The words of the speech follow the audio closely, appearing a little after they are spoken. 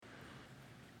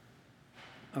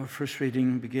Our first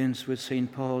reading begins with St.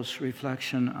 Paul's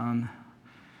reflection on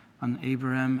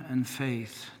Abraham and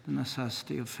faith, the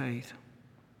necessity of faith.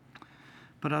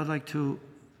 But I'd like to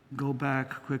go back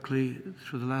quickly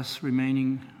through the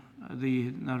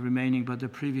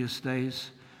previous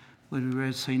days when we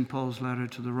read St. Paul's letter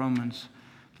to the Romans.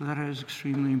 The letter is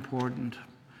extremely important.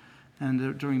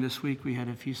 And during this week we had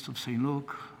a feast of St.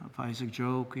 Luke, of Isaac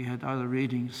Job, we had other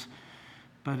readings.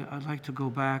 But I'd like to go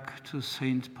back to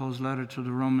St. Paul's letter to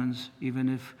the Romans,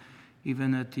 even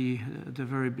at the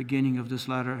very beginning of this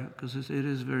letter, because it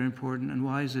is very important. And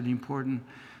why is it important?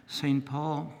 St.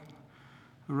 Paul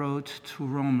wrote to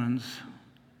Romans,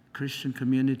 Christian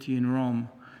community in Rome.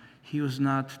 He was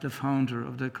not the founder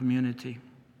of that community.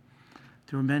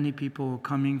 There were many people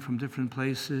coming from different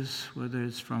places, whether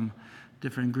it's from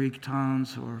different Greek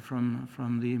towns or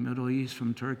from the Middle East,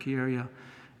 from Turkey area,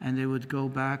 and they would go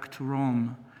back to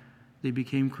Rome. They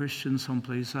became Christians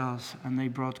someplace else, and they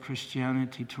brought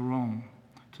Christianity to Rome,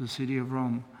 to the city of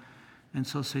Rome. And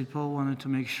so St. Paul wanted to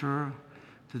make sure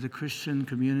that the Christian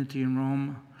community in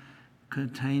Rome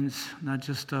contains not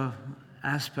just the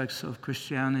aspects of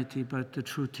Christianity, but the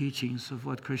true teachings of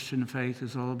what Christian faith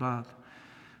is all about.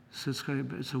 So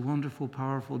it's a wonderful,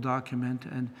 powerful document,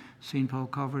 and St. Paul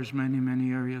covers many,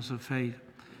 many areas of faith.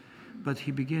 But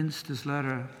he begins this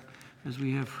letter, as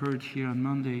we have heard here on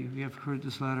Monday, we have heard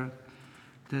this letter,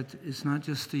 that it's not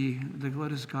just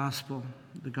what is gospel?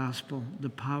 The gospel, the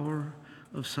power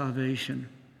of salvation.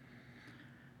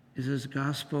 It says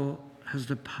gospel has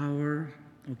the power.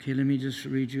 Okay, let me just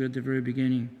read you at the very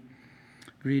beginning.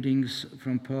 Greetings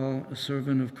from Paul, a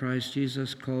servant of Christ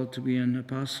Jesus, called to be an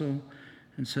apostle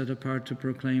and set apart to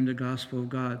proclaim the gospel of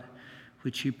God,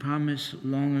 which he promised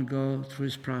long ago through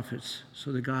his prophets.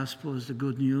 So the gospel is the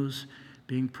good news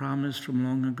being promised from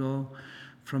long ago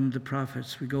from the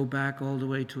prophets. We go back all the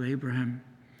way to Abraham.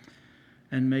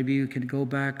 And maybe you can go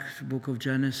back to the book of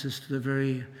Genesis to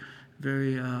the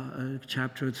very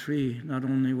chapter 3, not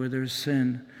only where there's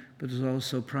sin, but there's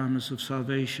also promise of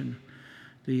salvation.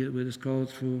 It is called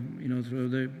through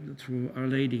Our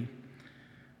Lady.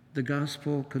 The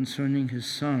gospel concerning his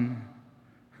son,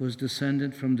 who was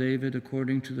descended from David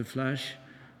according to the flesh,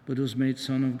 but was made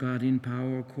Son of God in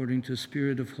power according to the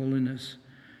Spirit of holiness,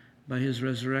 by his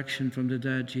resurrection from the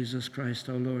dead, Jesus Christ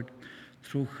our Lord.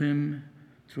 Through him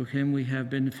we have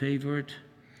been favored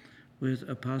with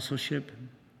apostleship,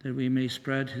 that we may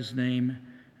spread his name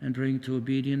and bring to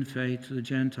obedient faith to the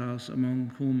Gentiles,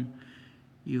 among whom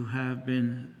you have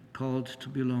been called to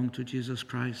belong to Jesus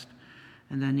Christ.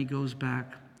 And then he goes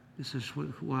back. This is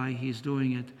why he's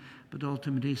doing it. But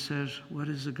ultimately he says, what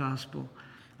is the gospel?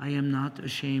 I am not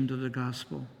ashamed of the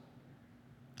gospel.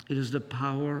 It is the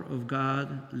power of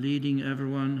God leading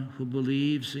everyone who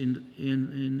believes in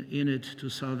it to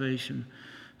salvation.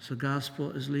 So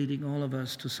gospel is leading all of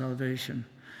us to salvation,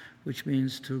 which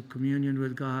means to communion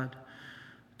with God,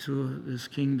 to this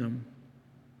kingdom.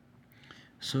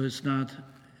 So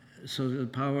the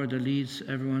power that leads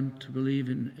everyone to believe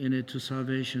in it to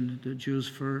salvation, the Jew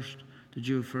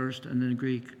first, and then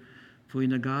Greek. For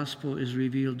in the gospel is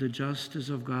revealed the justice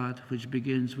of God, which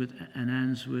begins with and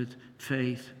ends with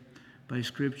faith. By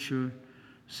Scripture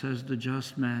says the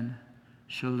just man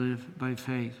shall live by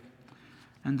faith.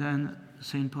 And then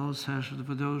St. Paul says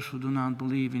for those who do not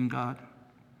believe in God.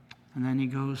 And then he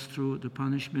goes through the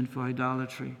punishment for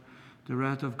idolatry. The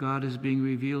wrath of God is being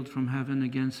revealed from heaven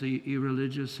against the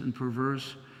irreligious and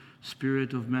perverse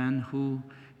spirit of men who,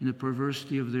 in the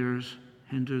perversity of theirs,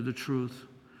 hinder the truth.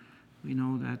 We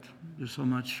know that there's so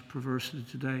much perversity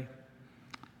today.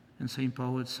 And St.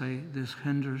 Paul would say this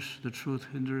hinders the truth,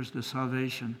 hinders the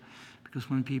salvation. Because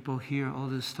when people hear all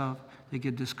this stuff, they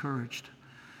get discouraged.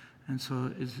 And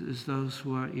so it's those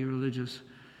who are irreligious.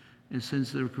 And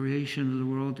since the creation of the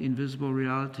world, invisible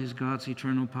realities, God's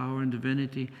eternal power and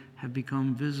divinity have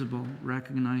become visible,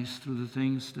 recognized through the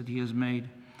things that he has made.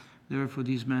 Therefore,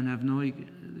 these men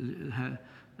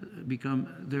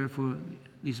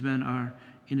are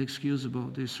inexcusable.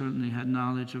 They certainly had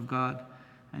knowledge of God,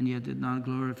 and yet did not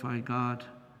glorify God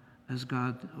as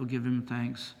God or give him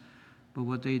thanks. But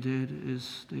what they did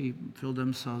is they filled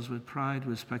themselves with pride,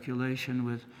 with speculation,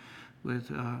 with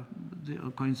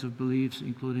all kinds of beliefs,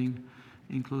 including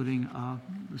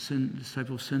this type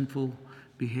of sinful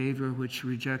behavior which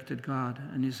rejected God.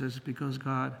 And he says because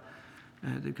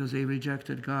they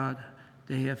rejected God,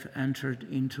 they have entered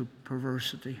into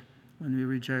perversity. When we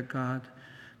reject God,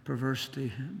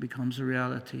 perversity becomes a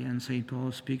reality, and St.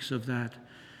 Paul speaks of that,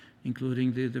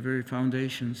 including the very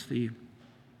foundations.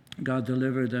 God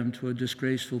delivered them to a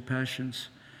disgraceful passions.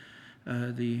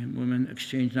 The women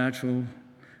exchanged natural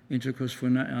intercourse for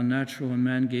unnatural, and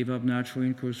man gave up natural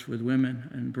intercourse with women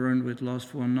and burned with lust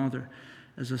for another.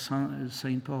 As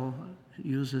St. Paul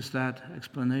uses that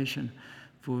explanation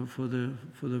for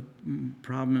the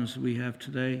problems we have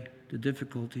today, the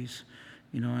difficulties,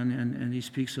 and he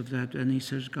speaks of that, and he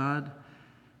says,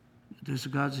 there's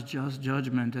God's just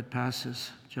judgment that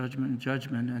passes, judgment,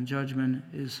 and judgment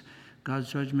is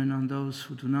God's judgment on those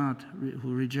who do not,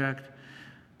 who reject.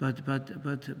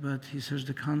 But he says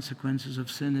the consequences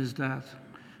of sin is death.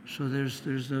 So there's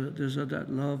that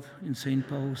love in St.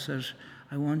 Paul who says,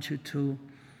 I want you to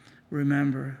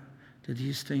remember that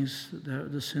these things,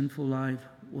 the sinful life,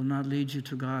 will not lead you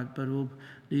to God, but will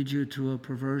lead you to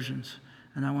perversions.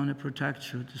 And I want to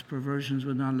protect you. These perversions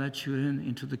will not let you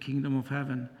into the kingdom of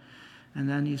heaven. And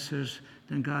then he says,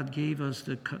 then God gave us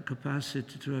the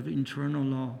capacity to have internal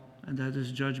law, and that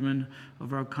is judgment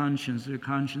of our conscience. Their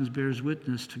conscience bears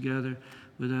witness together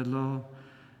with that law,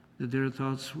 that their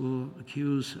thoughts will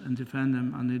accuse and defend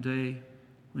them on the day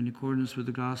when, in accordance with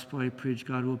the gospel I preach,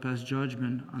 God will pass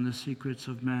judgment on the secrets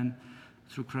of men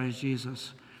through Christ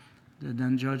Jesus.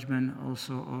 Then judgment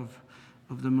also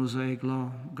of the Mosaic law.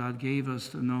 God gave us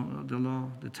the law,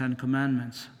 the 10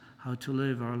 Commandments, how to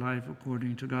live our life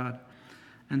according to God.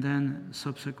 And then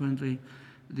subsequently,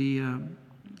 the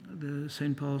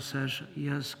St. Paul says,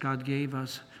 yes, God gave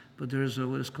us, but there's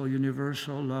what is called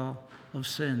universal law of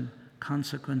sin,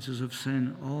 consequences of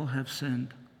sin. All have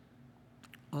sinned.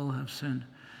 All have sinned.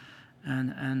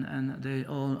 And they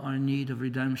all are in need of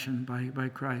redemption by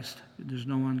Christ. There's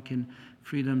no one can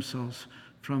free themselves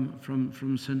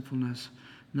from sinfulness.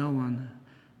 No one,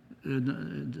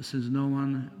 since no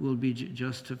one will be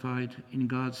justified in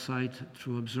God's sight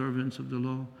through observance of the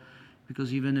law.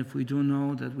 Because even if we do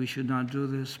know that we should not do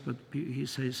this, but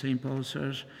St. Paul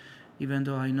says, even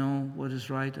though I know what is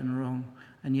right and wrong,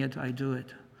 and yet I do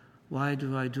it. Why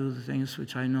do I do the things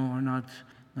which I know are not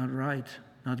right,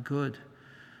 not good?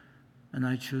 And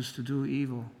I choose to do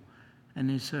evil. And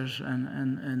he says,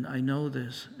 and I know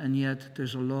this, and yet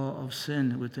there's a law of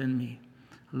sin within me,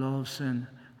 a law of sin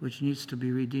which needs to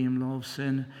be redeemed, law of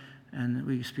sin. And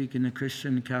we speak in the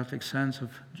Christian Catholic sense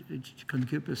of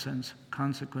concupiscence,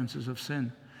 consequences of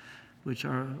sin, which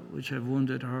have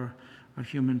wounded our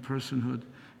human personhood.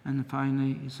 And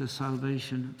finally, it says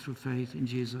salvation through faith in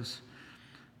Jesus.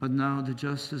 But now the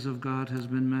justice of God has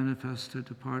been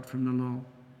manifested apart from the law,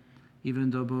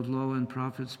 even though both law and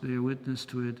prophets bear witness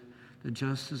to it, the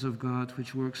justice of God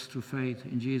which works through faith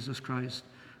in Jesus Christ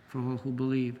for all who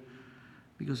believe.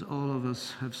 Because all of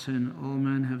us have sinned. All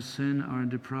men have sinned, are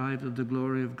deprived of the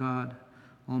glory of God.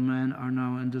 All men are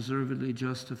now undeservedly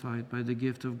justified by the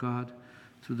gift of God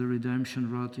through the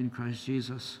redemption wrought in Christ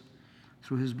Jesus.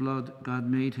 Through his blood, God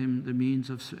made him the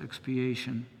means of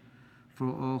expiation for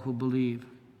all who believe.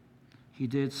 He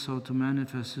did so to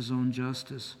manifest his own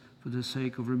justice for the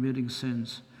sake of remitting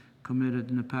sins committed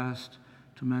in the past,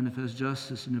 to manifest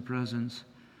justice in the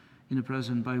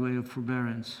present by way of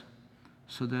forbearance,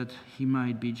 so that he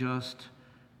might be just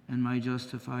and might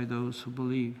justify those who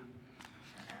believe.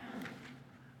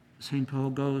 St.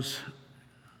 Paul goes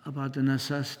about the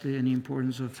necessity and the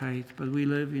importance of faith, but we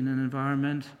live in an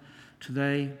environment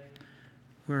today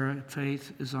where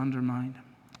faith is undermined.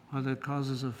 What are the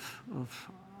causes of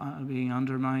being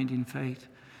undermined in faith?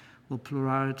 Well,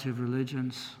 plurality of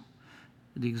religions,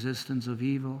 the existence of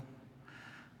evil.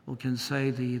 We can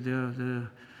say the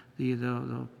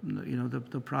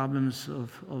problems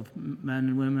of men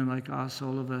and women like us,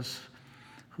 all of us,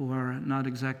 who are not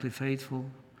exactly faithful.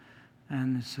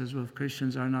 And it says, well, if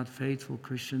Christians are not faithful,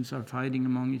 Christians are fighting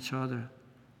among each other.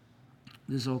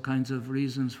 There's all kinds of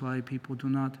reasons why people do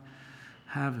not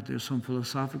have it. There's some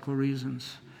philosophical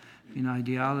reasons in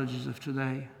ideologies of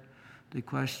today. They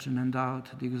question and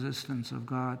doubt the existence of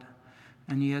God.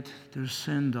 And yet there's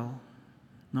sin, though.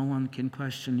 No one can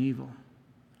question evil,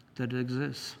 that it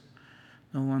exists.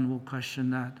 No one will question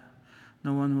that.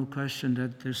 No one will question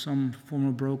that there's some form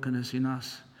of brokenness in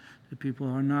us, that people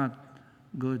are not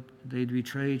good. They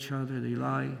betray each other, they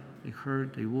lie, they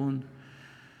hurt, they wound.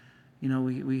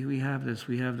 We have this.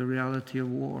 We have the reality of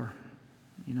war.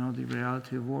 The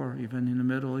reality of war, even in the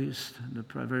Middle East, the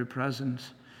very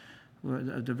presence,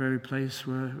 the very place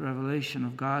where revelation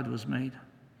of God was made.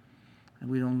 And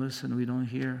we don't listen, we don't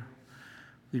hear,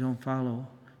 we don't follow.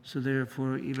 So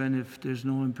therefore, even if there's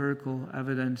no empirical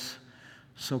evidence,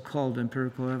 so-called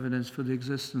empirical evidence for the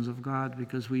existence of God,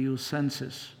 because we use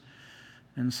senses,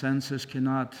 and senses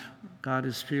cannot, God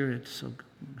is spirit, so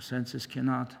senses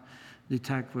cannot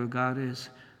detect where God is,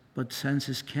 but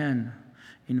senses can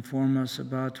inform us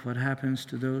about what happens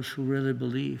to those who really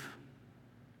believe.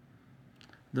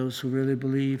 Those who really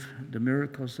believe the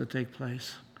miracles that take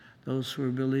place, Those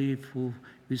who believe, who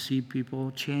we see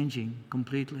people changing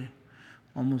completely,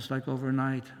 almost like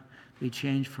overnight. They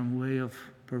change from a way of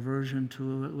perversion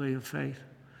to a way of faith.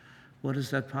 What is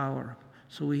that power?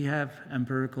 So we have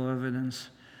empirical evidence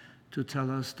to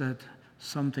tell us that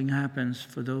something happens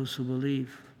for those who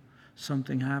believe.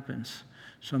 Something happens.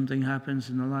 Something happens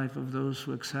in the life of those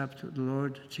who accept the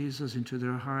Lord Jesus into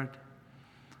their heart,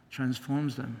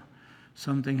 transforms them.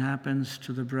 Something happens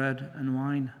to the bread and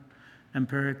wine.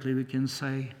 Empirically, we can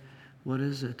say, what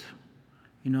is it?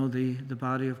 The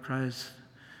body of Christ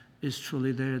is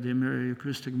truly there. The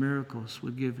Eucharistic miracles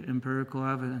would give empirical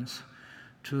evidence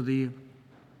to the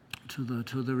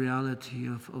reality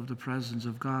of the presence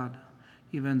of God.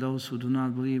 Even those who do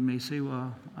not believe may say,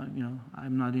 well,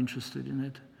 I'm not interested in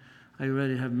it. I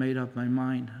already have made up my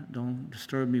mind. Don't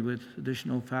disturb me with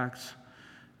additional facts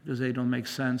because they don't make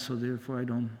sense, so therefore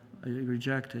I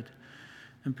reject it.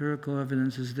 Empirical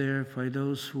evidence is there for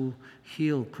those who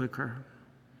heal quicker,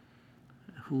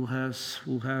 who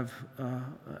have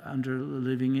under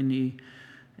living in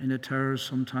the terrors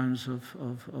sometimes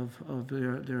of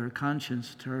their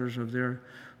conscience, terrors of their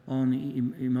own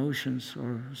emotions,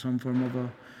 or some form of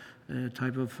a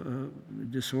type of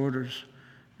disorders,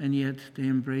 and yet by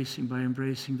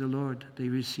embracing the Lord, they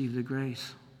receive the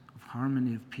grace of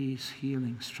harmony, of peace,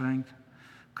 healing, strength,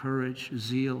 courage,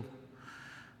 zeal,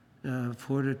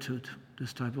 fortitude,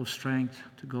 this type of strength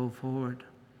to go forward.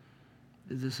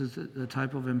 This is the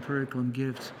type of empirical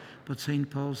gifts. But St.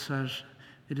 Paul says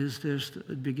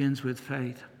it begins with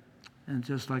faith. And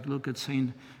just like look at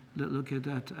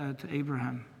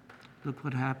Abraham. Look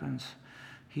what happens.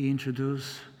 He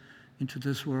introduced into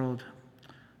this world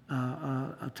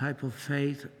a type of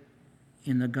faith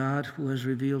in the God who has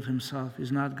revealed himself.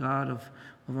 He's not God of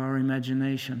our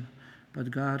imagination,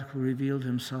 but God who revealed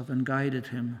himself and guided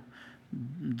him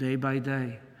day by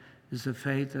day. Is the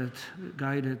faith that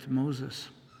guided Moses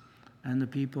and the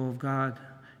people of God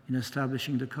in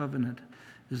establishing the covenant.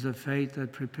 Is the faith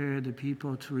that prepared the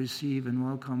people to receive and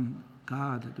welcome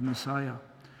God, the Messiah,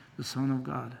 the Son of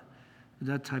God.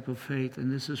 That type of faith.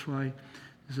 And this is why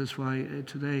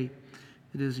today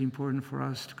it is important for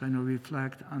us to kind of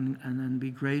reflect on and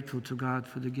be grateful to God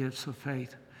for the gifts of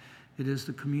faith. It is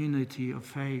the community of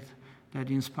faith that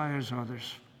inspires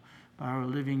others by our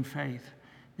living faith.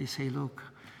 They say, look,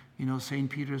 St.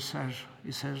 Peter says,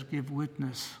 give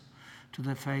witness to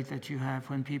the faith that you have.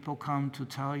 When people come to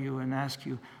tell you and ask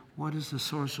you, what is the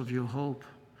source of your hope?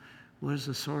 What is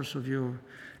the source of your,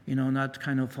 not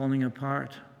kind of falling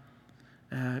apart,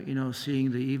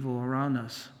 seeing the evil around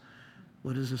us?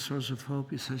 What is the source of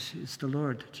hope? He says, it's the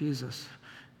Lord, Jesus,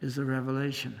 is the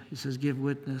revelation. He says, give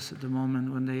witness at the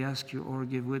moment when they ask you, or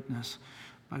give witness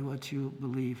by what you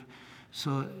believe.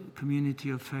 So community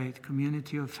of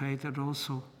faith that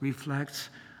also reflects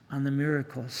on the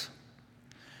miracles.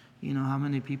 How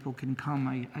many people can come?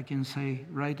 I can say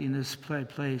right in this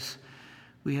place,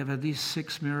 we have at least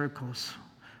 6 miracles,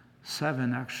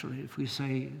 7 actually. If we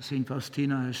say St.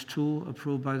 Faustina has 2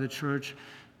 approved by the Church,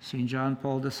 St. John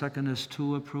Paul II has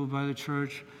 2 approved by the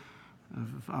Church,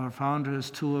 our founder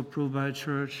has 2 approved by the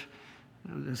Church.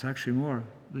 There's actually more.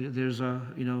 There's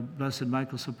Blessed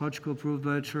Michael Sopoćko approved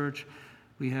by the Church.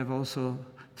 We have also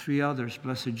 3 others,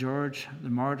 Blessed George, the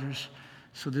martyrs.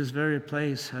 So this very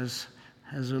place is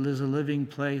a living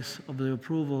place of the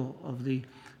approval of the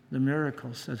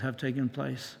miracles that have taken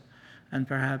place. And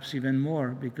perhaps even more,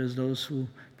 because those who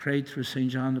prayed through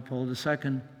St. John Paul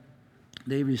II,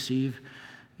 they receive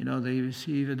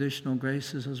additional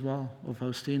graces as well of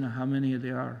Faustina, how many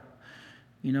there are.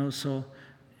 So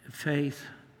faith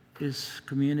is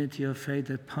community of faith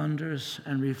that ponders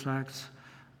and reflects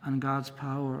on God's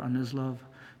power, on his love.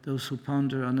 Those who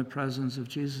ponder on the presence of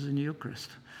Jesus in the Eucharist.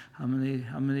 How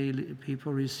many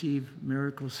people receive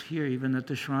miracles here, even at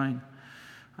the shrine?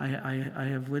 I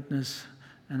have witnessed,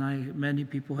 and many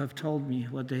people have told me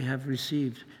what they have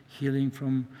received: healing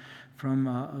from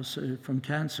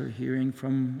cancer, healing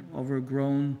from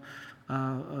overgrown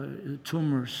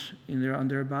tumors on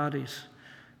their bodies.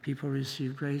 People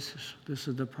receive graces. This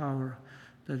is the power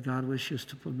that God wishes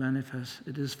to put manifest.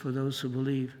 It is for those who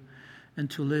believe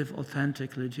and to live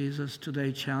authentically. Jesus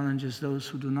today challenges those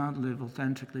who do not live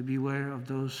authentically. Beware of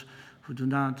those who do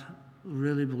not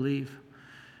really believe.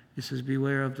 He says,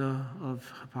 beware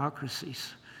of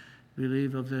hypocrisies.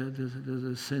 Believe of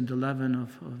the sin, the leaven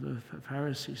of the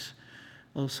Pharisees.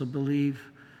 Also believe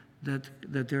that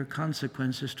there are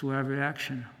consequences to every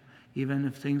action, even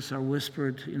if things are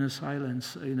whispered in a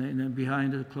silence,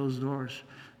 behind the closed doors,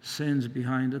 sins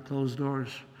behind the closed doors.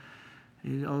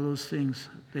 All those things,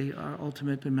 they are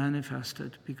ultimately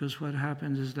manifested, because what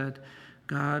happens is that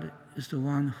God is the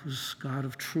one who's God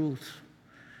of truth.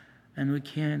 And we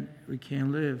can't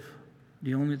live.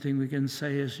 The only thing we can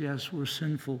say is, yes, we're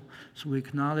sinful. So we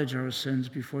acknowledge our sins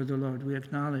before the Lord. We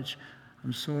acknowledge,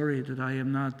 I'm sorry that I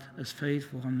am not as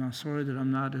faithful. I'm not sorry that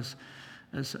I'm not as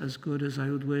good as I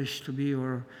would wish to be,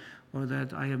 or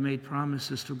that I have made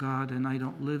promises to God and I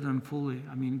don't live them fully.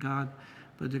 I mean, God,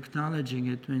 but acknowledging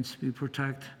it means we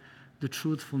protect the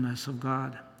truthfulness of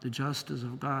God, the justice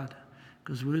of God,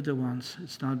 because we're the ones.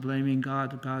 It's not blaming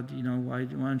God. God, why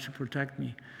don't you protect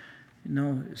me?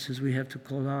 No, it says we have to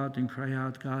call out and cry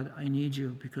out, God, I need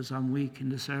you because I'm weak in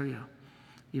this area,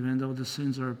 even though the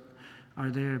sins are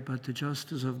there. But the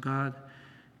justice of God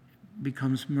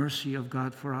becomes mercy of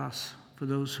God for us, for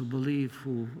those who believe,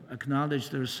 who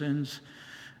acknowledge their sins,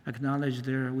 acknowledge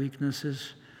their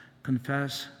weaknesses,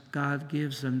 confess. God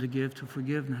gives them the gift of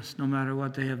forgiveness, no matter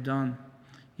what they have done,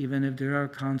 even if there are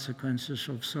consequences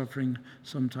of suffering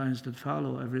sometimes that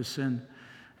follow every sin.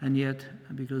 And yet,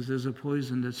 because there's a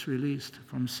poison that's released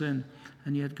from sin,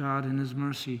 and yet God in His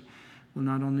mercy will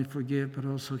not only forgive, but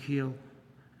also heal.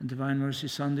 And Divine Mercy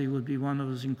Sunday would be one of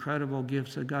those incredible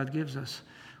gifts that God gives us.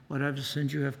 Whatever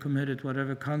sins you have committed,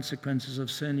 whatever consequences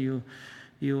of sin you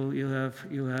have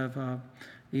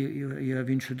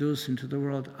introduced into the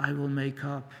world, I will make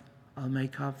up. I'll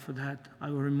make up for that.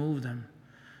 I will remove them.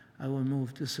 I will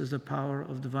move. This is the power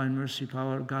of Divine Mercy,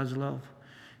 power of God's love.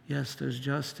 Yes, there's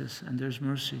justice and there's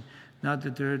mercy. Not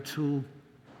that there are two,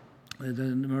 the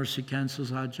mercy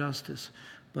cancels out justice,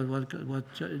 but what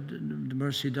the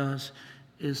mercy does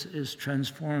is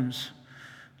transforms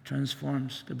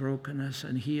the brokenness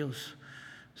and heals.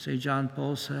 St. John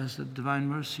Paul says that Divine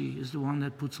Mercy is the one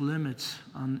that puts limits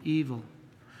on evil.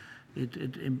 It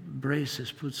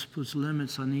embraces, puts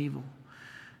limits on evil.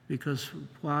 Because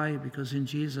why? Because in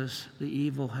Jesus, the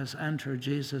evil has entered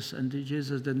Jesus, and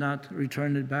Jesus did not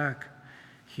return it back.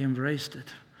 He embraced it.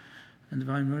 And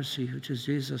Divine Mercy, which is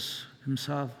Jesus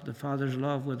Himself, the Father's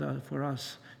love for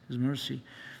us, His mercy.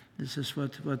 This is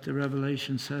what the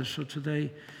Revelation says. So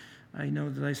today, I know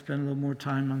that I spend a little more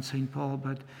time on St. Paul,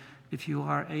 but if you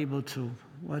are able to,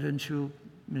 why don't you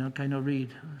kind of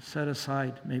read, set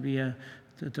aside maybe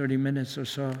 30 minutes or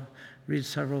so, read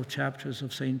several chapters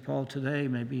of St. Paul today,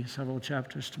 maybe several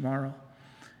chapters tomorrow.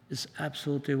 It's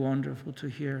absolutely wonderful to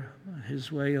hear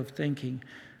his way of thinking,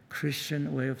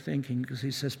 Christian way of thinking, because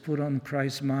he says, put on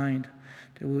Christ's mind.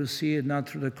 That we will see it not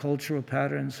through the cultural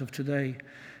patterns of today,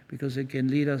 because it can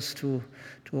lead us to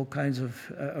all kinds of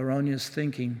erroneous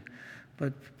thinking,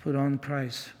 but put on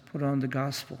Christ, put on the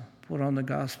gospel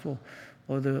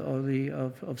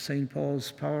of St.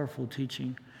 Paul's powerful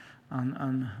teaching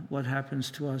on what happens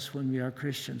to us when we are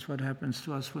Christians, what happens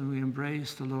to us when we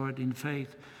embrace the Lord in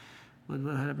faith,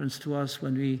 what happens to us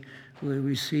when we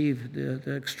receive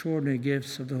the extraordinary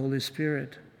gifts of the Holy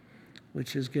Spirit,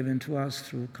 which is given to us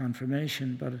through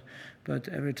confirmation, but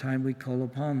every time we call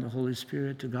upon the Holy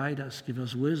Spirit to guide us, give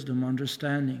us wisdom,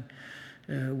 understanding,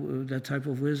 that type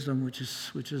of wisdom which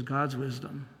is God's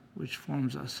wisdom, which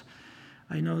forms us.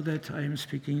 I know that I am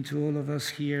speaking to all of us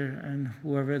here, and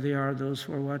whoever they are, those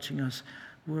who are watching us,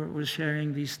 we're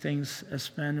sharing these things as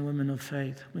men and women of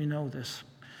faith. We know this,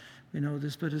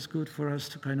 but it's good for us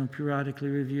to kind of periodically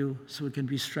review so we can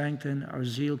be strengthened, our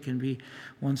zeal can be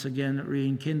once again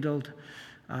rekindled,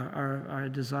 our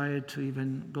desire to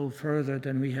even go further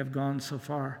than we have gone so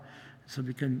far, so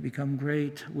we can become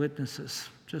great witnesses,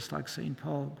 just like St.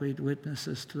 Paul, great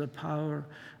witnesses to the power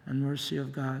and mercy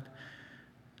of God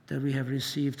that we have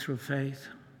received through faith,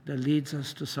 that leads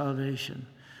us to salvation,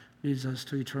 leads us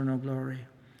to eternal glory.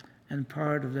 And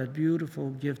part of that beautiful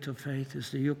gift of faith is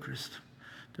the Eucharist,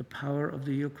 the power of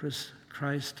the Eucharist,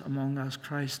 Christ among us,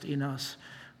 Christ in us,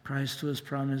 Christ who has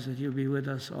promised that He'll be with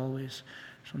us always.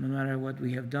 So no matter what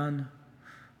we have done,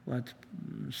 what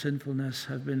sinfulness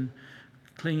have been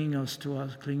clinging on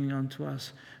to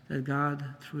us, that God,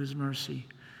 through His mercy,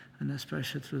 and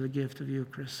especially through the gift of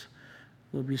Eucharist,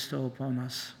 will bestow upon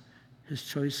us His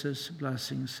choices,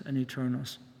 blessings, and eternal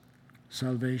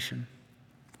salvation.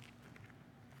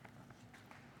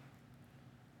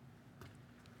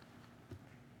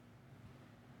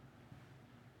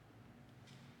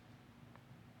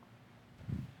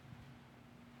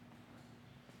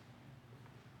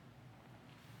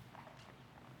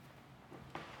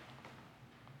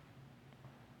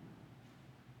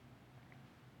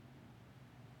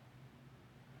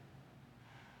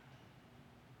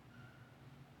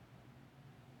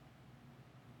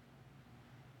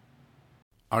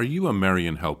 Are you a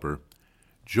Marian helper?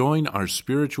 Join our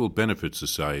Spiritual Benefit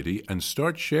Society and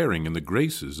start sharing in the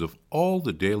graces of all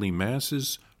the daily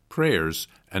masses, prayers,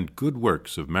 and good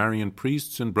works of Marian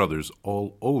priests and brothers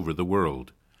all over the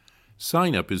world.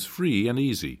 Sign up is free and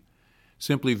easy.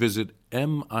 Simply visit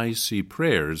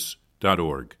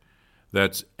micprayers.org.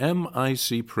 That's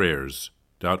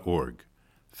micprayers.org.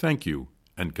 Thank you,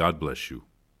 and God bless you.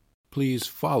 Please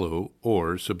follow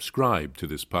or subscribe to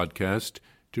this podcast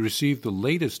to receive the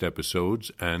latest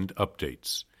episodes and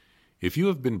updates. If you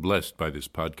have been blessed by this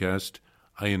podcast,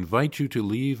 I invite you to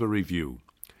leave a review.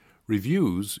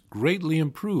 Reviews greatly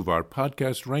improve our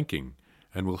podcast ranking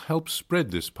and will help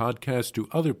spread this podcast to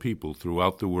other people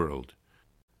throughout the world.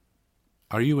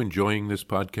 Are you enjoying this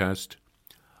podcast?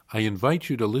 I invite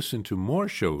you to listen to more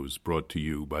shows brought to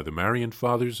you by the Marian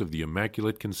Fathers of the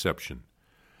Immaculate Conception.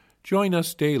 Join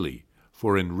us daily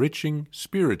for enriching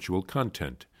spiritual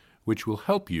content, which will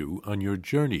help you on your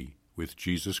journey with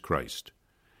Jesus Christ.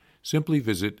 Simply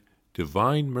visit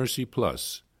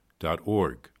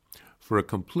DivineMercyPlus.org for a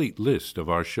complete list of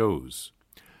our shows.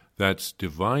 That's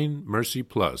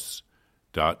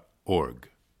DivineMercyPlus.org.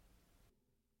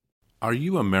 Are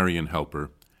you a Marian helper?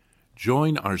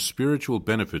 Join our Spiritual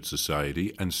Benefit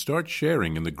Society and start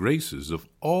sharing in the graces of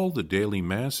all the daily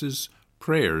masses,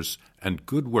 prayers, and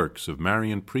good works of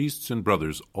Marian priests and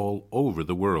brothers all over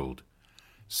the world.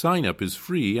 Sign up is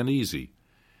free and easy.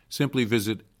 Simply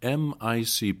visit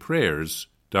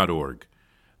micprayers.org.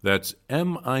 That's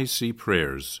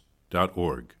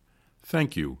micprayers.org.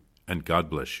 Thank you, and God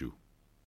bless you.